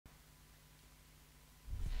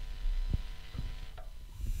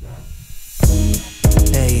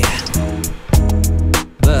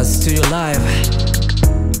studio live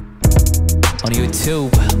on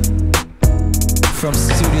YouTube from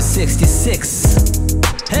Studio 66.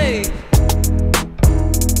 Hey,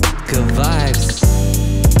 good vibes.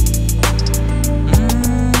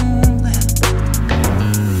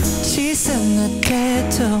 小さな手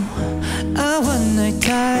と合わない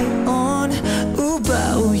体温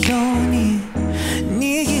奪うように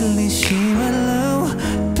握りしめる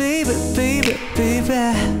Baby, baby,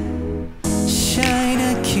 baby シャイ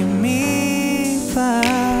な君は、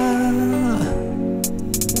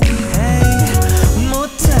hey、もっ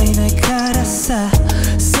たいないからさ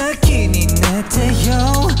先に寝て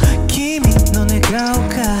よ君の寝顔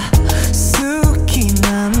が好き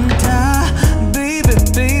なんだ Baby,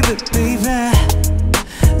 baby, baby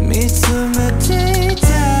見つめていた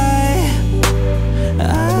い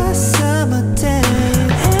朝まで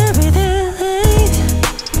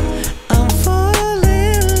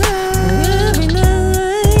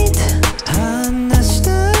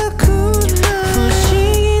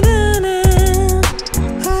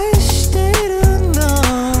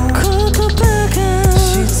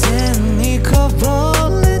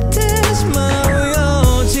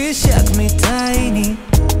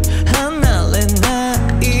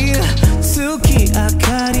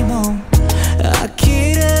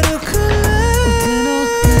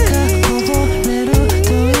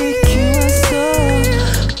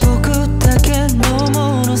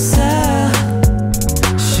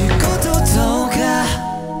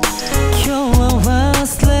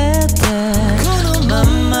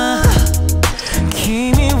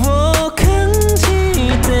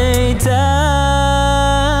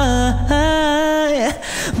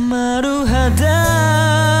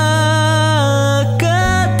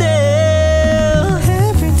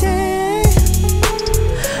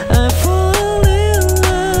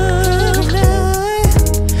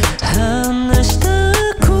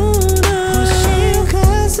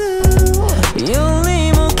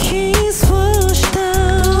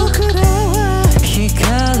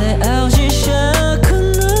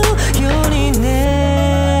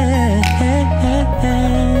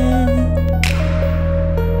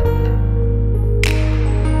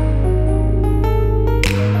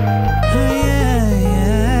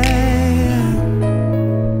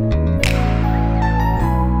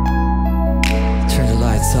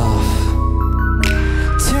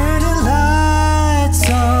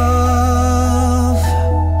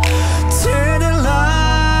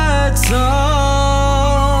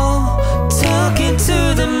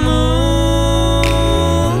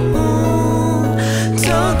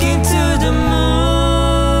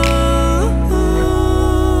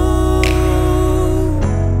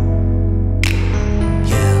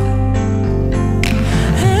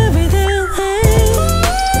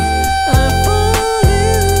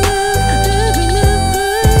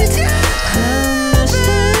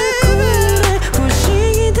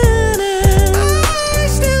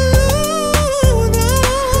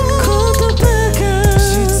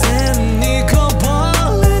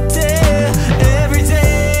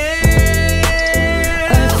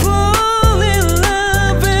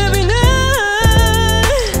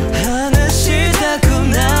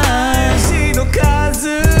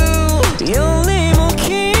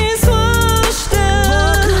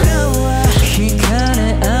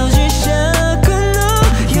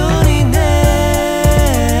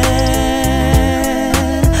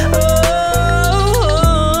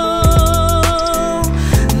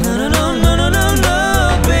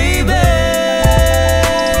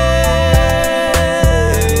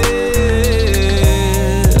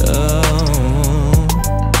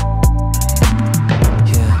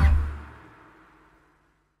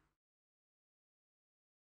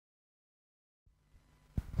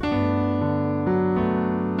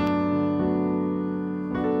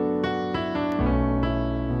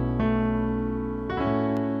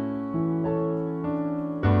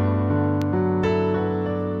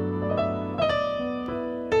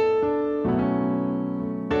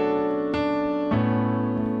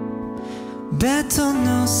ベッド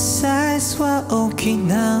のサイズは大き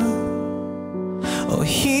なお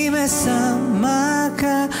姫様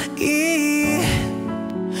がいい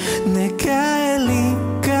寝返り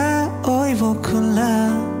が多い僕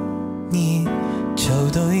らにちょ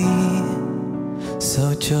うどいいそ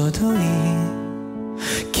うちょうどいい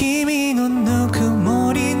君のぬく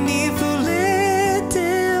もりに触れ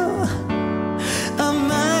て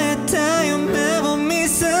甘えた夢を見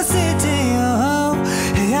させてよ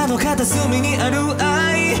部屋の片隅にある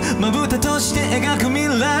愛まぶたとして描く未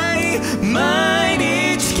来毎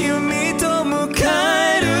日君と迎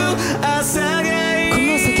える朝がいいこ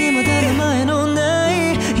の先まで名前のな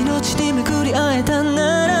い命に巡り会えた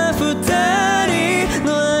なら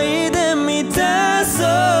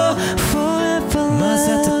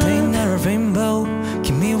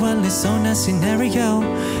シナリオ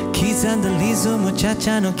刻んだリズムチャチ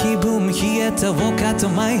ャの気分冷えたウォーカーと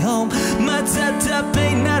マイホーム混ざったペ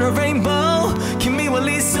インならレインボー君は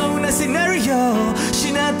理想なシナリオ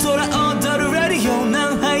シナトラ踊るラディオ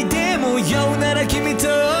何杯でも酔うなら君と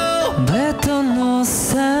ベッドの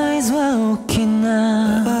サイズは大き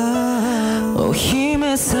なお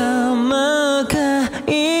姫様が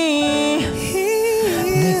いい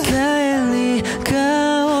寝返り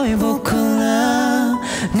が多い僕ら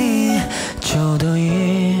にちょうどい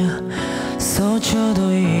いそうちょう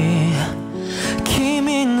どいい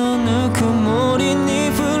君のぬくもり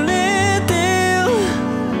に触れて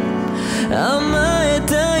甘え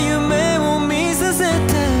た夢を見させて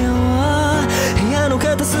よ部屋の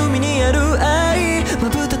片隅にある愛ま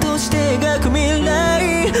ぶたとして描く未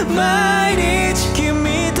来毎日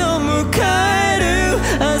君と迎える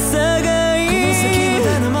朝がいいこの先ま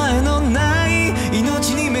だ名前のない命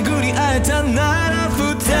に巡り会えたなら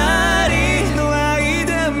二人の愛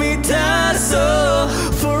で満たそう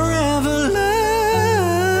Forever Love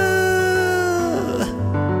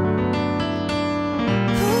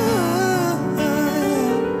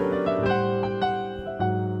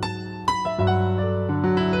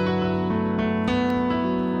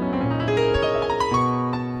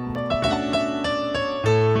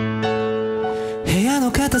部屋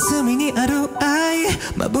の片隅にある愛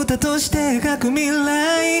まぶたとして描く未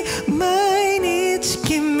来毎日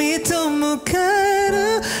君と迎え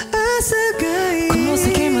る朝がいいこの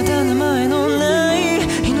先まだ名前のない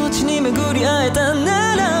命に巡り会えた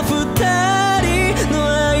なら二人の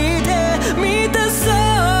愛で満たそう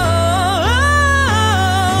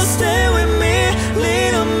Stay with me,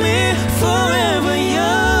 lead on me forever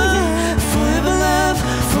young Forever love,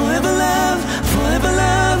 forever love, forever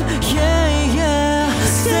love Yeah, yeah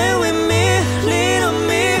Stay with me, lead on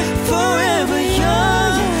me forever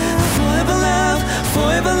young Forever love,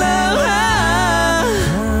 forever love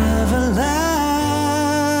Forever love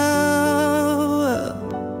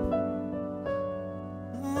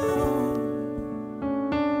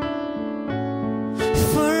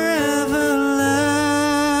Forever love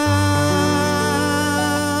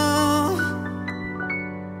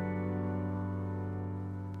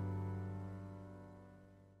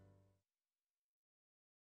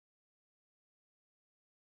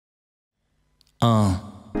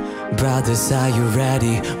Brothers are you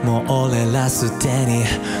ready もう俺らすでに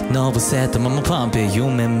のぼせたままパンペ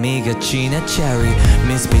夢見がちなチェリー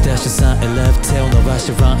見つび出した311手を伸ばし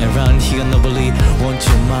て Run and run 日が昇り Want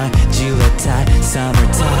you mine じれたい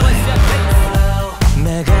Summertime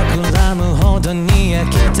目がくらむほどに焼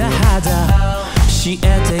けた肌教え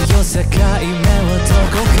てよ境目はど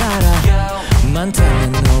こから満タ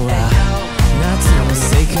ンなのは夏の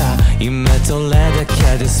せいか夢とれだ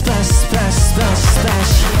けでスプラッシュスプラッシュスプラッシュスプラッ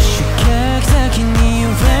シュ刺激的に揺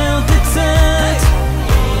れてた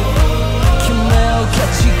夢をカ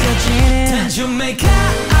チカチに Did you make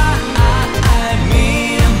me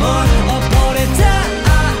more 溺れた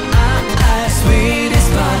Sweetest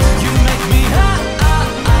part You make me high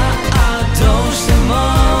どうしても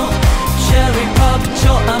Cherry pop 超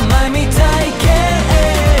甘いみたいけ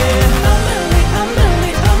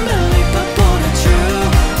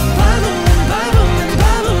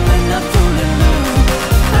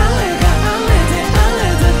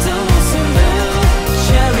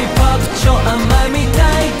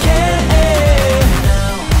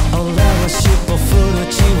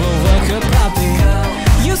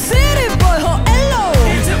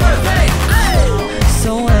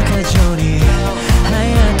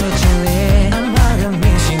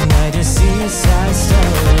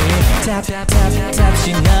タッタッタッ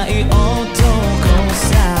しない男さ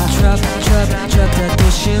Trap trap trap だと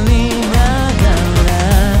知りながら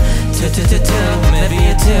Maybe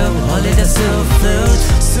you do 惚れ出す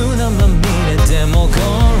Flute 砂まみれでも Go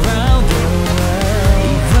round the world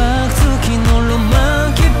描く時のロマ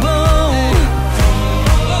ン希望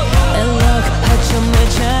And look はちゃめ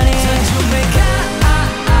ちゃに Did you make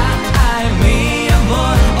me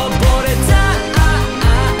more 溺れた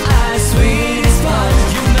Sweetest part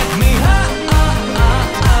You make me high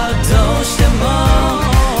どうしても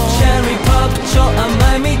Cherry pop 超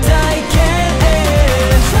甘いみたいけ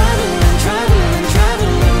Traveling traveling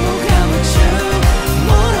traveling もが夢中も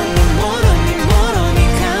ろにもろにもろに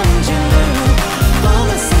感じる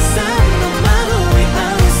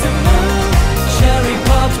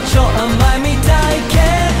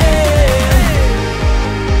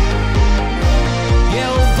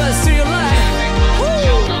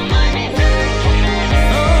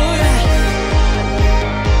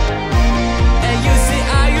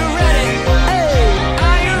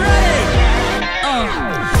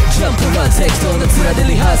3分は適当な面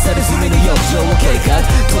でリハーサル済みの浴場を計画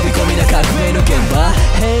飛び込みな革命の現場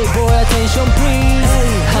Hey boy attention please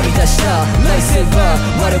はみ出したライフセーバ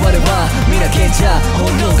ー我々は皆賢者本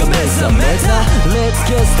能が目覚めた Let's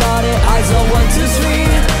get started eyes on 1, 2,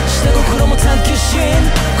 3下心も探求し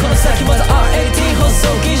この先まだ RAT 放送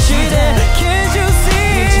禁止で Can't you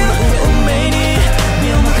see 運命に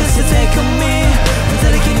身を任せて込み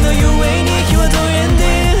二人きりのゆえに際どいエンデ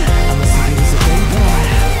ィング甘すぎるぞ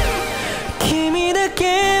baby 君だ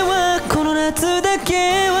けはこの夏だけ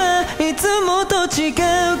はいつもと違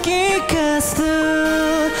う気がす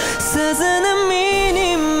るさざ波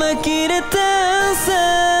に紛れたさ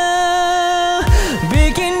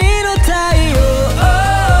ビキニの太陽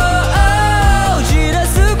じら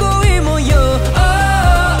す恋模様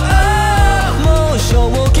もう正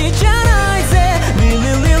気じゃないぜ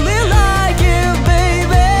Really really like you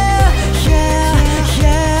baby Yeah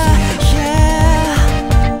yeah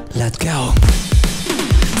yeah Let's go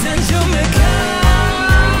誕生日か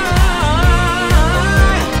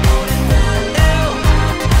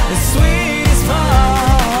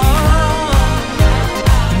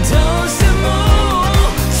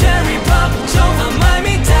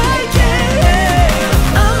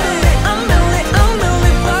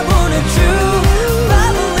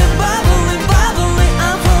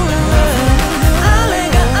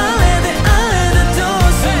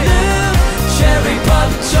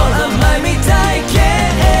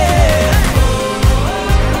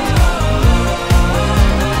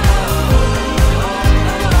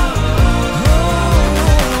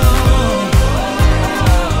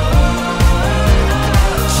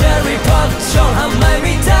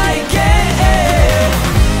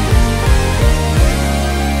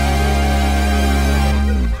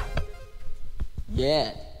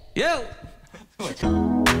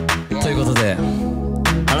ということで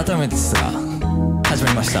改めてですが始ま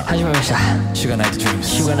りましたシュガーナ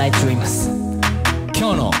イトドリームス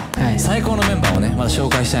今日の最高のメンバーをねまだ紹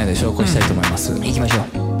介したいので紹介したいと思います、いきましょう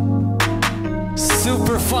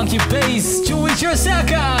Super funky bass Ü-SAY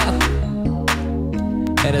Saka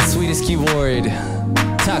and the sweetest keyboard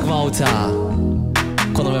たくま歌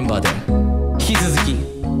このメンバーで引き続き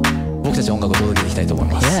僕たち音楽を届けていきたいと思い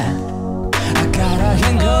ます、I got a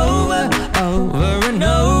hangover over and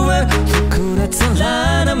over 膨らつ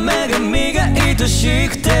らな女神が愛し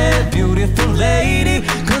くて Beautiful lady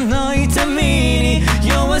この痛みに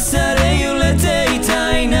酔わされ揺れてい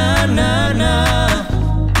たいななな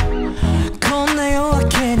こんな夜明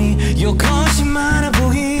けに横島な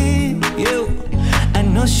ブギ I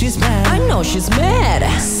know she's mad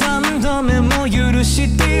 3度目も許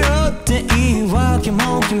してよって言い訳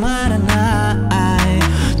も決まらない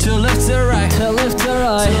To left to right, to left to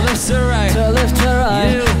right, to left to right, to left to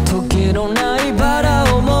right 時のないバラ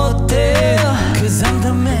を持って Cause I'm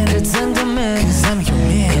the man, cause I'm the man, cause I'm your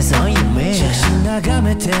man, cause I'm your man 写真眺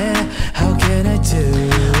めて How can I do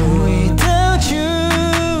Without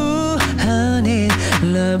you, honey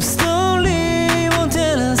Love story won't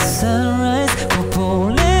tell us sunrise こぼ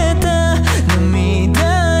れた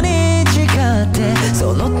涙に誓って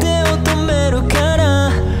その手を止めるから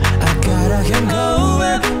I gotta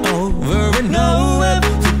hangover over and over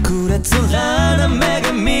膨らつらな女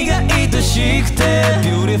神が愛しくて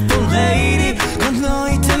Beautiful lady この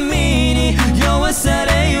痛みに酔わさ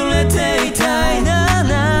れ揺れていたいな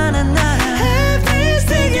ななな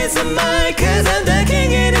Everything is mine cause I'm the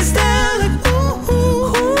king in the style like ooh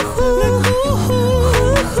like ooh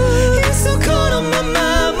いっそこのま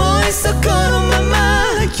まもういっそこのまま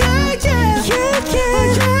Yeah yeah yeah yeah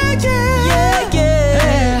yeah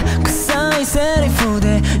yeah 臭いセリフ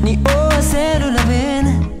で匂わせるラベン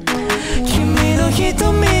君の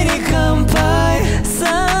瞳に乾杯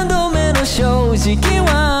3度目の正直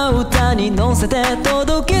は歌に乗せて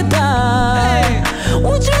届けたい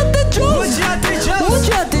Would you have the juice? Would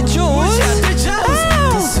you have the juice?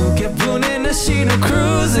 助け舟なしのクル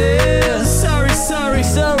ーズ Sorry sorry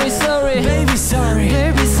sorry sorry Baby sorry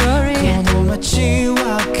Baby sorry この街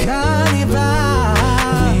はカーニバ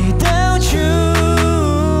ル Without you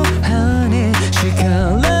honey 叱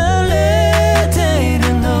られている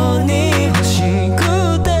のに欲しく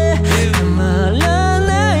てたまら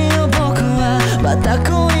ないよ僕はまた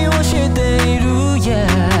恋をしている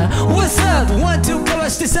Yeah What's up? 1, 2交わ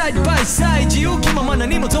して side by side 自由気まま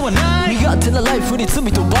何も問わない苦手なライフに罪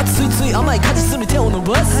と罰、ついつい甘い果実に手を伸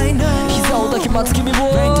ばす。膝を抱き待つ君を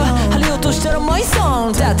張り落としたらマイソ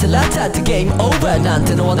ンだってラタってゲームオーバーなん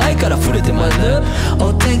てのはないから触れてまる。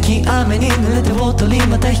お天気雨に濡れておとり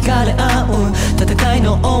また惹かれ合う。戦い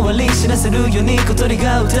の終わり知らせるように小鳥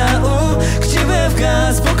が歌う。口笛吹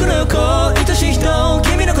かす僕の横愛しい人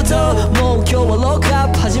君のこと。もう今日はロックア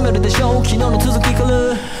ップ始めるでしょう。昨日の続きか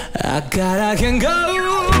ら I gotta can go over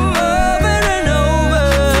and over。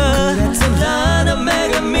 複雑な女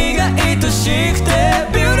神が愛しくて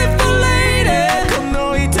Beautiful lady この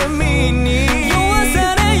痛みに弱さ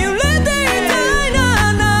で揺れていたいな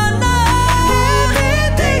なな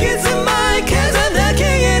Everything is mine 風だけ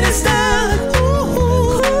in the start。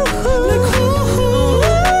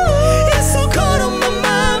 そこのまま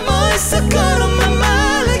もうそこのまま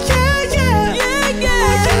Like yeah yeah yeah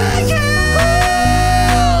yeah yeah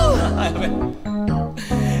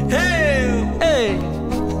Hey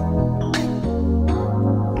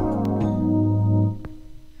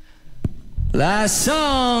Last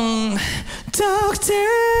song, Doctor.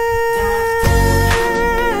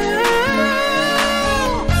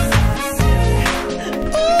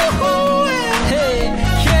 Hey,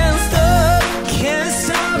 can't stop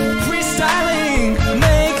freestyling,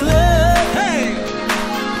 make love. Hey,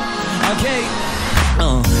 okay.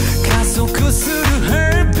 加速する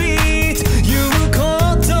heartbeat, 言うこ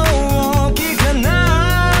とを聞かな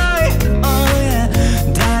い。Oh yeah,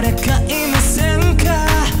 誰かいませんか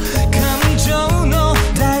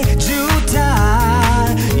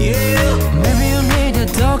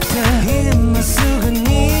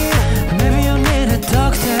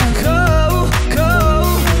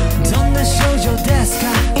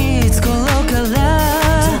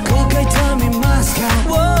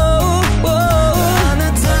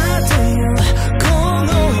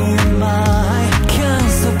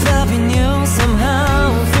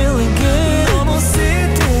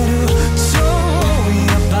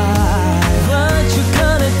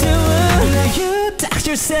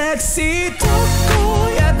？Sexy 特効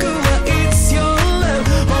薬はいつよ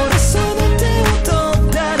俺その手を取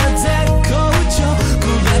ったら絶好調。ク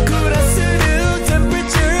ラクラするテンペ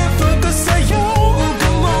チュー副作用か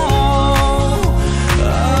も。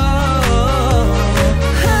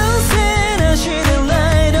反省なしでラ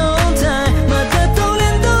イドオンタイム。またトレ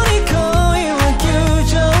ンドに恋は急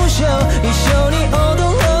上昇。一緒に踊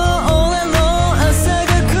ろう俺の朝が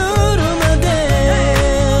来るまで。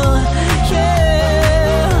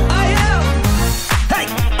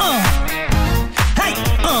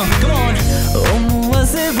思わ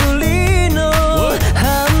せぶりの反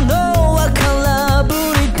応は空振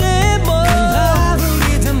りでも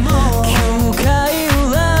9回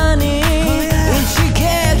裏に一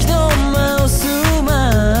撃のマウスマ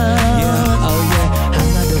ン。鼻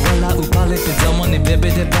で笑うバレて共にベ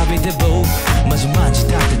ベでバビでボーマジマジ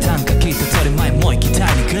だって短歌聞いた取り前もう行きた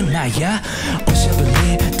いにくんないや。おしゃべり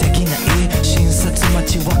できない診察待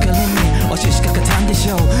ち別れに押ししかかったんで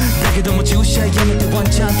しょう。だけども注射やめてワン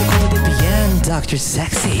チャンってことで The end Dr.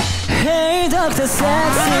 Sexy Hey Dr.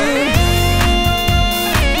 Sexy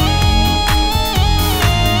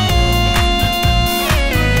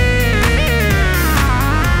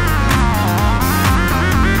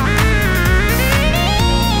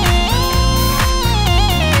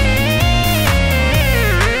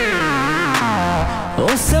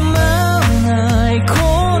収まらないこ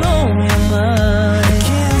の山。I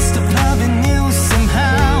can't stop loving you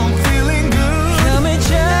somehow I'm feeling good。 やめ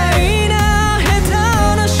ちゃいな下手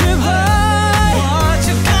な芝居。 What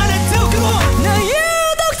you gonna do? Come on Now you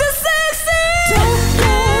Dr. Sexy 特効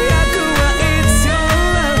薬はいつよ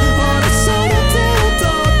俺その手を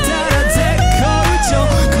取ったら絶好調。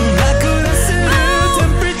クラクラするテン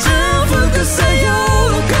ペチュー副作用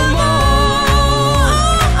かも。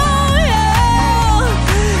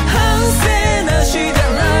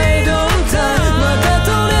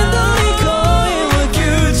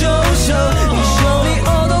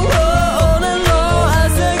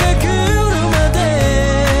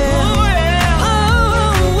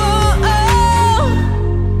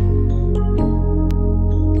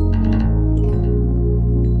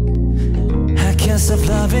Of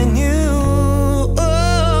loving you